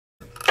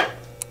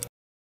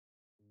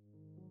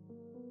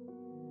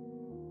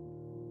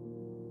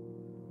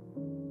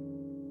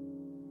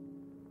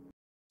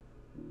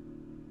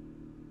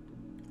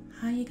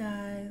Hi you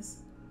guys!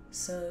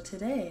 So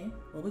today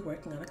we'll be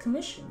working on a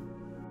commission.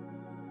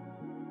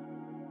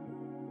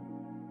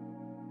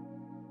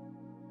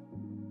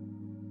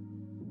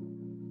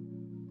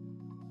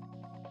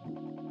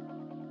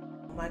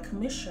 My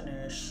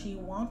commissioner, she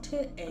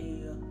wanted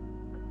a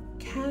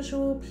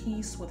casual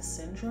piece with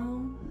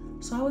syndrome.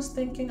 So I was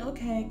thinking,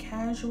 okay,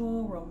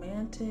 casual,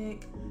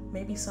 romantic,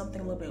 maybe something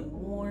a little bit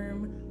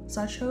warm.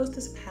 So I chose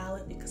this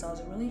palette because I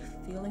was really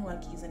feeling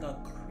like using a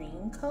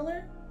cream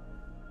color.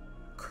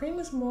 Cream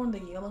is more on the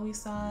yellowy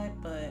side,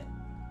 but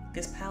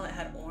this palette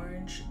had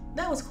orange.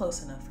 That was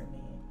close enough for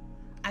me.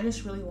 I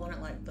just really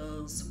wanted like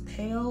those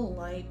pale,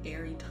 light,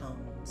 airy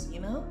tones, you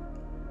know?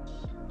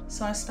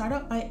 So I start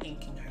out by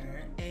inking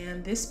her,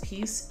 and this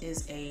piece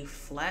is a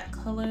flat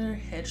color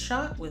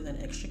headshot with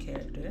an extra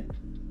character.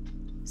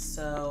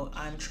 So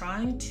I'm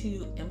trying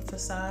to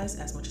emphasize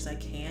as much as I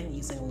can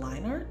using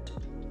line art.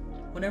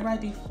 Whenever I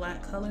do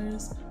flat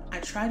colors, I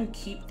try to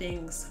keep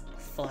things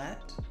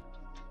flat.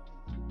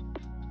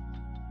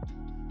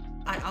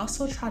 I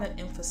also try to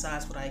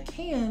emphasize what I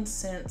can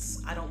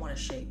since I don't want to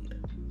shade.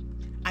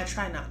 I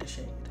try not to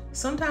shade.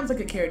 Sometimes I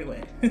get carried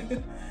away.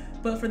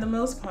 But for the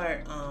most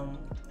part,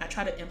 I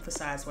try to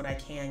emphasize what I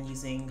can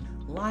using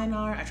line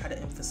art. I try to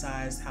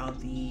emphasize how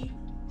the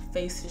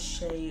face is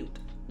shaped,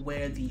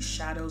 where the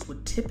shadows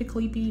would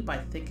typically be by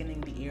thickening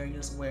the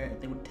areas where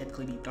they would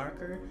typically be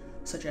darker,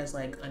 such as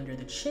like under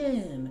the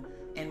chin,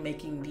 and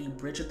making the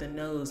bridge of the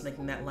nose,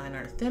 making that line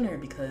art thinner,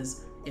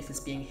 because if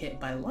it's being hit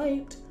by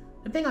light,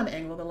 depending on the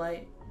angle of the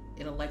light,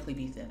 it'll likely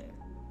be thinner.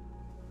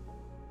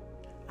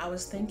 I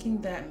was thinking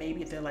that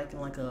maybe if they're like in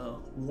like a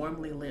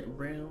warmly lit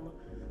room,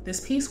 this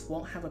piece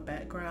won't have a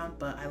background,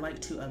 but I like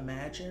to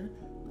imagine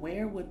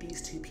where would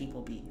these two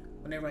people be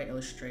whenever I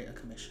illustrate a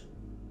commission.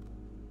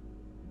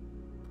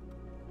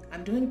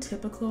 I'm doing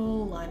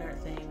typical line art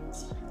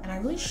things, and I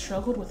really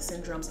struggled with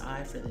Syndrome's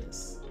eye for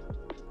this.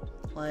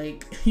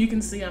 Like, you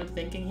can see I'm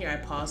thinking here, I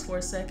paused for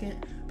a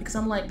second, because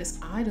I'm like, this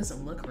eye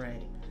doesn't look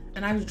right.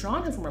 And I was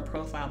drawing him from a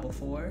profile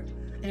before,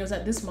 and it was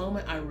at this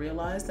moment I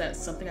realized that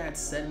something I had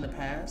said in the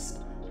past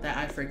that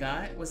I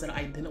forgot was that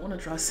I didn't want to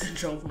draw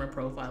Syndrome from a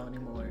profile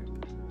anymore.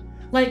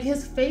 Like,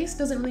 his face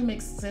doesn't really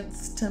make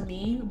sense to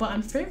me, but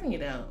I'm figuring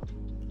it out.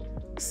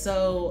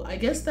 So I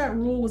guess that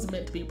rule was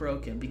meant to be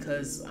broken,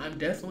 because I'm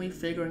definitely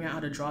figuring out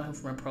how to draw him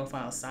from a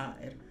profile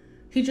side.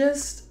 He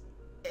just,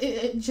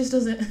 it just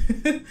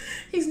doesn't,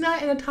 he's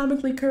not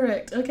anatomically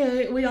correct,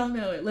 okay? We all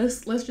know it.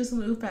 Let's just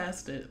move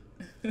past it.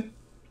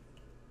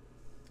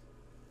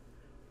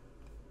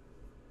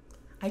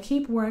 I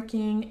keep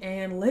working,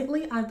 and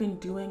lately I've been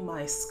doing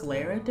my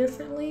sclera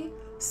differently.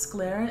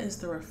 Sclera is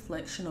the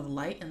reflection of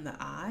light in the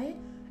eye,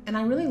 and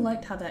I really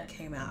liked how that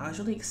came out. I was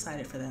really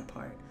excited for that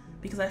part,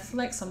 because I feel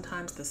like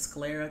sometimes the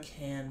sclera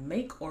can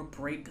make or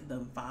break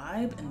the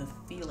vibe and the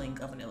feeling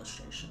of an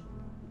illustration.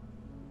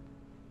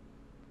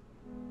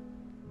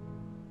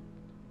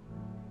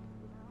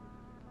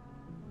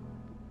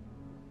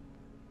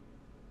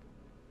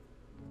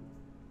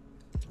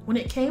 When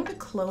it came to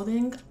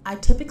clothing, I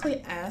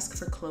typically ask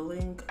for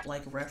clothing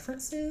like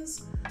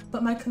references,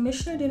 but my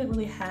commissioner didn't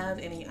really have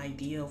any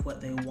idea of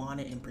what they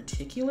wanted in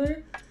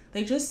particular.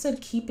 They just said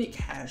keep it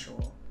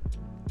casual.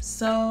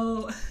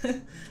 So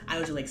I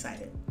was really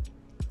excited.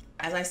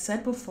 As I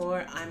said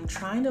before, I'm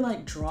trying to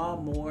like draw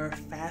more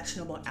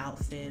fashionable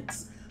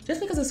outfits just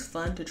because it's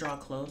fun to draw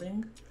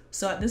clothing.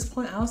 So at this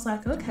point I was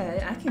like,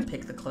 okay, I can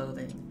pick the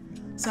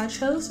clothing. So I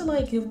chose to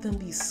like give them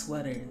these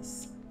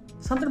sweaters.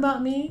 Something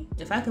about me,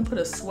 if I can put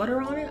a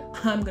sweater on it,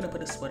 I'm gonna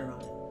put a sweater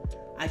on it.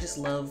 I just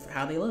love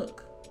how they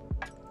look.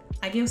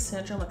 I give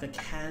Syndrome like a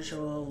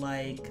casual,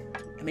 like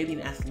maybe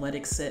an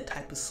athletic set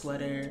type of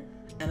sweater.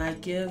 And I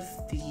give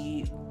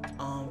the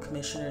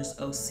commissioner's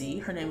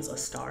OC, her name is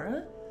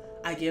Astara,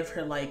 I give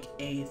her like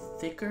a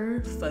thicker,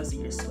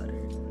 fuzzier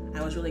sweater.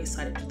 I was really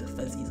excited to put the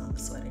fuzzies on the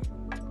sweater.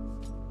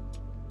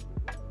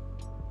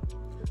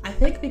 I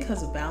think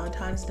because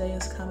Valentine's Day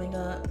is coming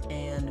up,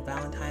 and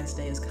Valentine's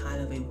Day is kind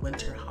of a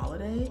winter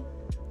holiday,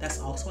 that's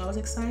also why I was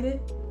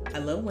excited. I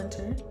love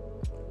winter.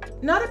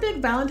 Not a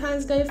big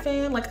Valentine's Day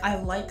fan, like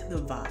I like the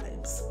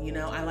vibes, you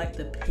know? I like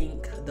the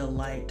pink, the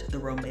light, the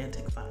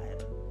romantic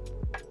vibe.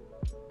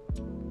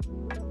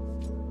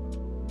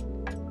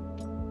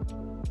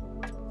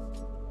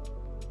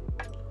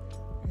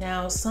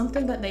 Now,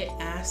 something that they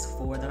asked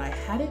for that I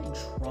hadn't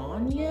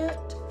drawn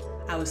yet,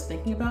 I was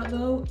thinking about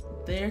though,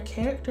 their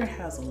character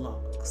has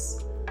locks.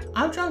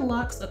 I've drawn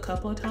locks a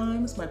couple of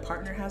times. My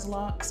partner has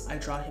locks. I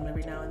draw him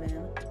every now and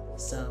then.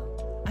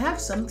 So I have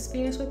some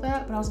experience with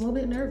that, but I was a little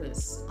bit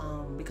nervous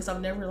because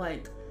I've never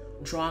like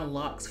drawn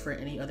locks for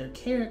any other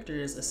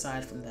characters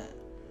aside from that.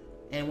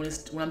 And when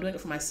I'm doing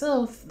it for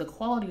myself, the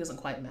quality doesn't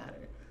quite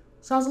matter.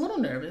 So I was a little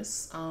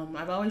nervous.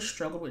 I've always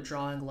struggled with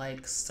drawing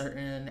like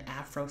certain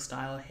Afro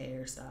style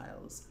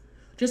hairstyles,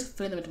 just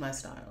fit them into my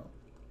style.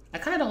 I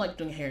kind of don't like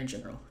doing hair in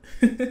general.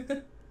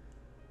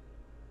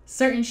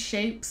 Certain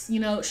shapes,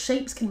 you know,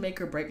 shapes can make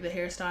or break the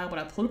hairstyle, but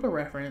I pulled up a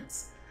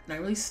reference and I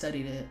really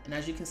studied it. And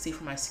as you can see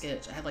from my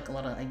sketch, I had like a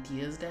lot of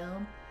ideas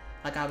down.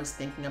 Like I was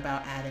thinking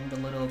about adding the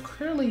little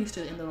curlies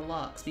to the end of the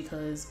locks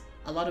because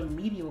a lot of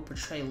media will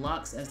portray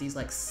locks as these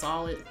like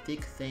solid,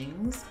 thick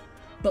things,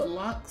 but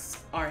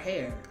locks are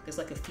hair. There's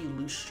like a few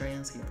loose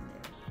strands here and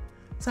there.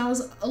 So I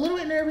was a little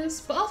bit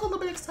nervous, but also a little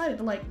bit excited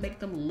to like make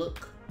them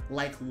look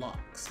like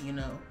locks, you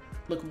know?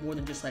 Look more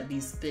than just like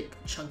these thick,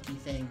 chunky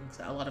things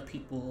that a lot of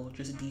people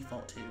just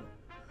default to.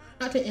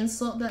 Not to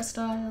insult that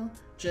style,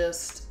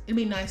 just it'd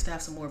be nice to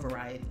have some more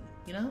variety,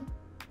 you know?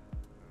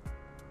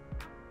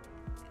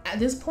 At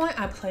this point,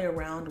 I play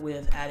around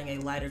with adding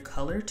a lighter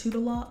color to the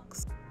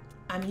locks.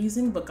 I'm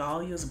using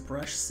Begalia's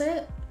brush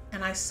set,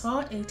 and I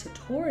saw a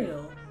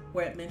tutorial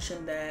where it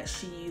mentioned that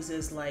she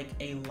uses like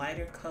a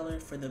lighter color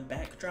for the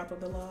backdrop of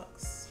the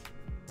locks.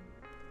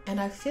 And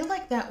I feel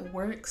like that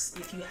works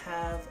if you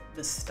have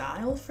the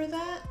style for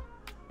that.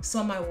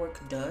 Some of my work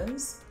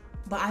does,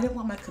 but I didn't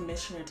want my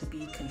commissioner to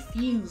be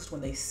confused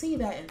when they see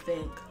that and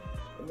think,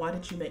 why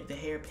did you make the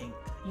hair pink,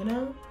 you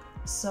know?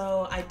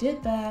 So I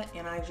did that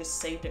and I just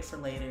saved it for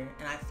later,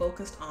 and I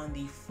focused on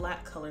the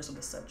flat colors of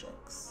the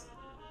subjects.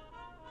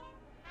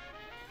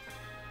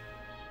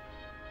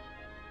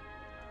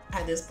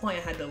 At this point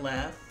I had to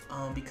laugh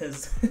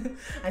because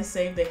I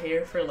saved the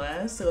hair for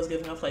last, so it was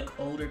giving off like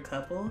older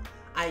couple.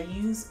 I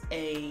use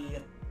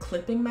a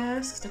clipping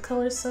mask to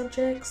color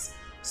subjects,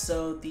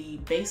 so the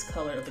base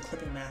color of the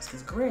clipping mask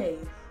is gray,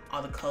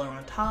 all the color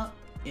on top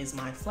is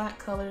my flat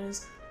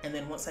colors, and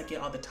then once I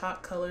get all the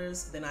top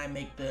colors, then I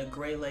make the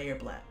gray layer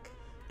black.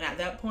 And at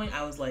that point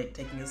I was like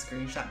taking a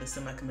screenshot to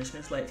send my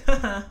commissioners like,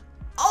 haha,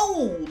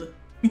 old,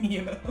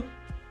 you know?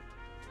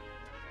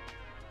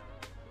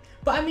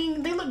 But I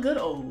mean, they look good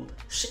old.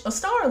 A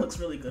Star looks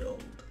really good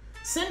old.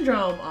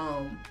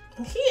 Syndrome,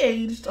 he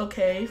aged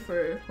okay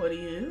for what he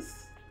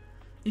is.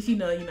 If you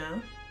know, you know.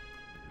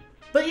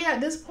 But yeah,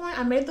 at this point,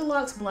 I made the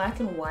locks black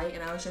and white,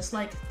 and I was just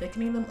like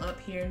thickening them up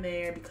here and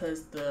there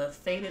because the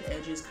faded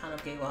edges kind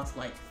of gave off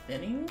like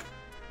thinning,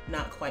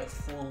 not quite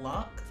full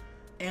lock.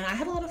 And I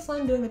had a lot of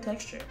fun doing the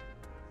texture.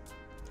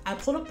 I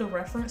pulled up the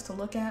reference to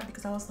look at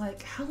because I was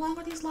like, how long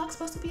are these locks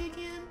supposed to be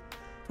again?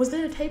 Was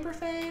there a taper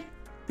fade?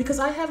 Because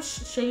I have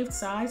shaved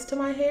sides to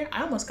my hair,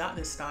 I almost got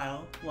this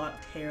style,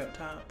 locked hair up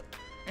top.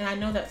 And I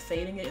know that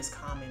fading it is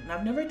common. And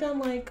I've never done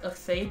like a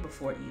fade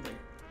before either.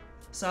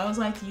 So I was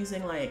like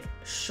using like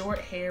short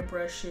hair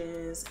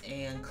brushes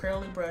and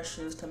curly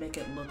brushes to make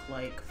it look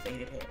like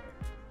faded hair.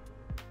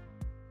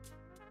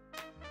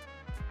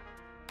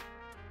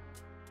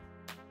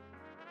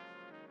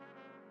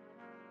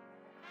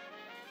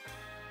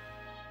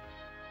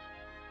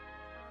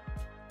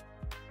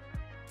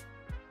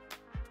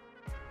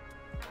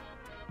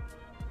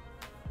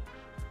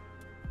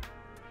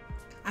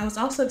 I was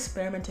also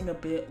experimenting a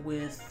bit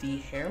with the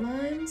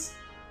hairlines.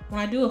 When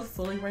I do a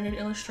fully rendered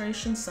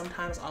illustration,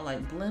 sometimes I'll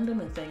like blend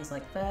them and things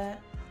like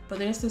that. But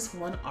there's this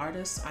one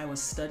artist I was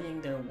studying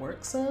their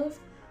works of,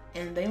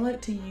 and they like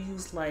to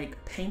use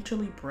like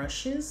painterly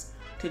brushes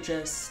to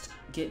just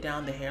get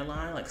down the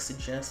hairline, like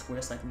suggest where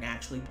it's like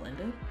naturally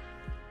blended.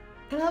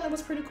 And I thought that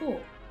was pretty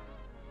cool.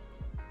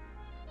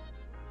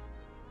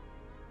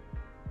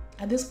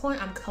 At this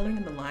point, I'm coloring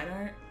in the line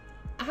art.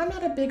 I'm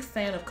not a big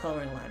fan of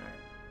coloring line art.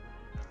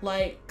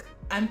 Like,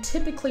 I'm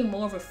typically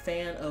more of a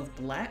fan of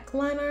black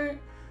line art,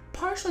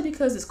 partially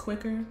because it's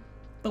quicker,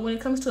 but when it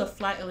comes to a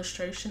flat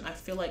illustration, I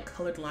feel like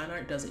colored line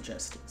art does it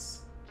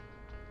justice.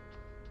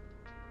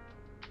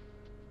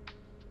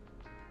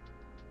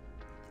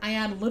 I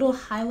add little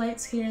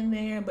highlights here and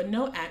there, but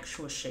no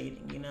actual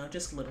shading, you know,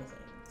 just little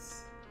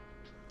things.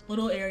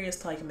 Little areas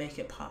to like make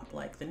it pop,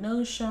 like the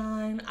nose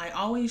shine. I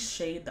always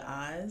shade the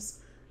eyes,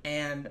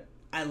 and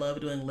I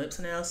love doing lips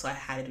now, so I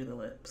had to do the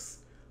lips.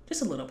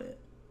 Just a little bit.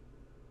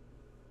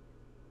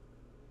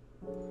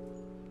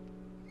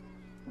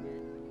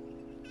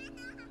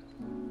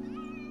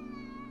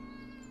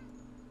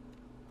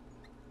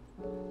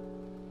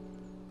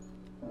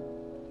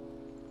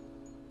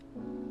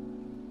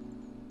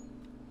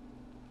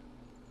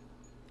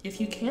 If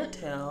you can't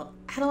tell,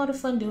 I had a lot of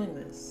fun doing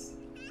this.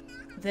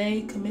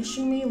 They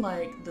commissioned me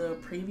like the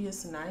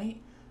previous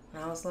night,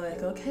 and I was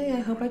like, okay, I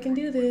hope I can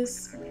do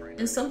this.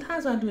 And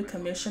sometimes when I do a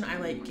commission, I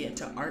like get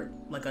into art,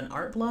 like an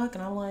art block,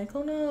 and I'm like,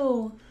 oh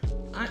no,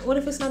 what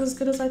if it's not as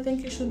good as I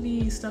think it should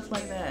be, stuff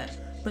like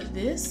that. But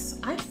this,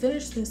 I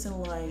finished this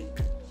in like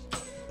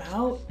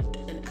about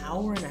an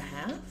hour and a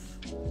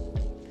half,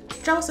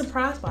 which I was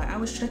surprised by. I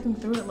was checking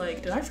through it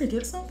like, did I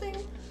forget something?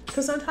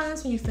 Because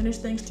sometimes when you finish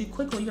things too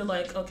quickly, you're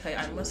like, okay,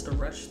 I must have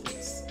rushed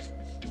this.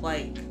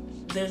 Like,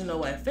 there's no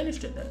way I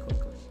finished it that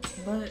quickly.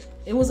 But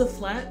it was a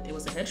flat, it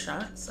was a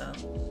headshot, so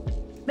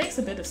makes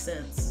a bit of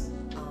sense.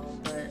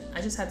 But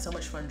I just had so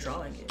much fun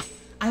drawing it.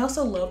 I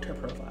also loved her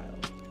profile.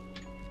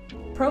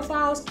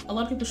 Profiles, a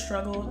lot of people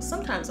struggle.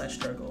 Sometimes I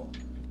struggle,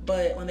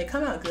 but when they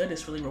come out good,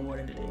 it's really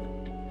rewarding to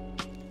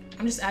do.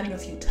 I'm just adding a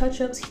few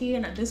touch-ups here,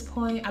 and at this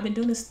point, I've been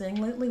doing this thing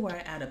lately where I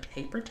add a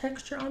paper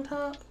texture on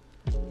top.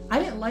 I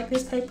didn't like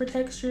this paper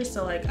texture,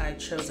 so like I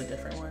chose a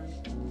different one.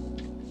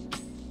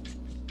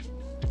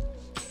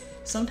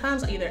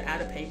 Sometimes I either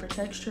add a paper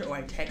texture or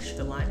I texture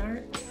the line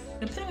art.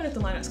 depending on if the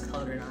lineup's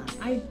colored or not.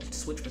 I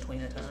switch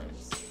between at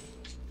times.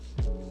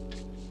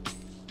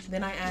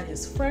 Then I add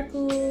his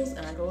freckles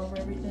and I go over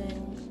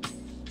everything.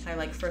 I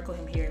like freckle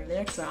him here and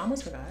there because I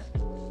almost forgot.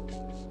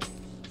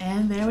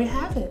 And there we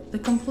have it, the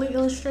complete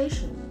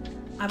illustration.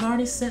 I've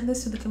already sent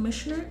this to the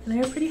commissioner and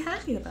they're pretty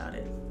happy about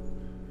it.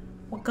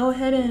 Well, go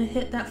ahead and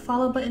hit that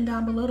follow button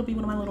down below to be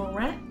one of my little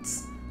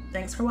rats.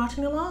 Thanks for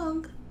watching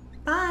along.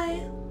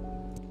 Bye.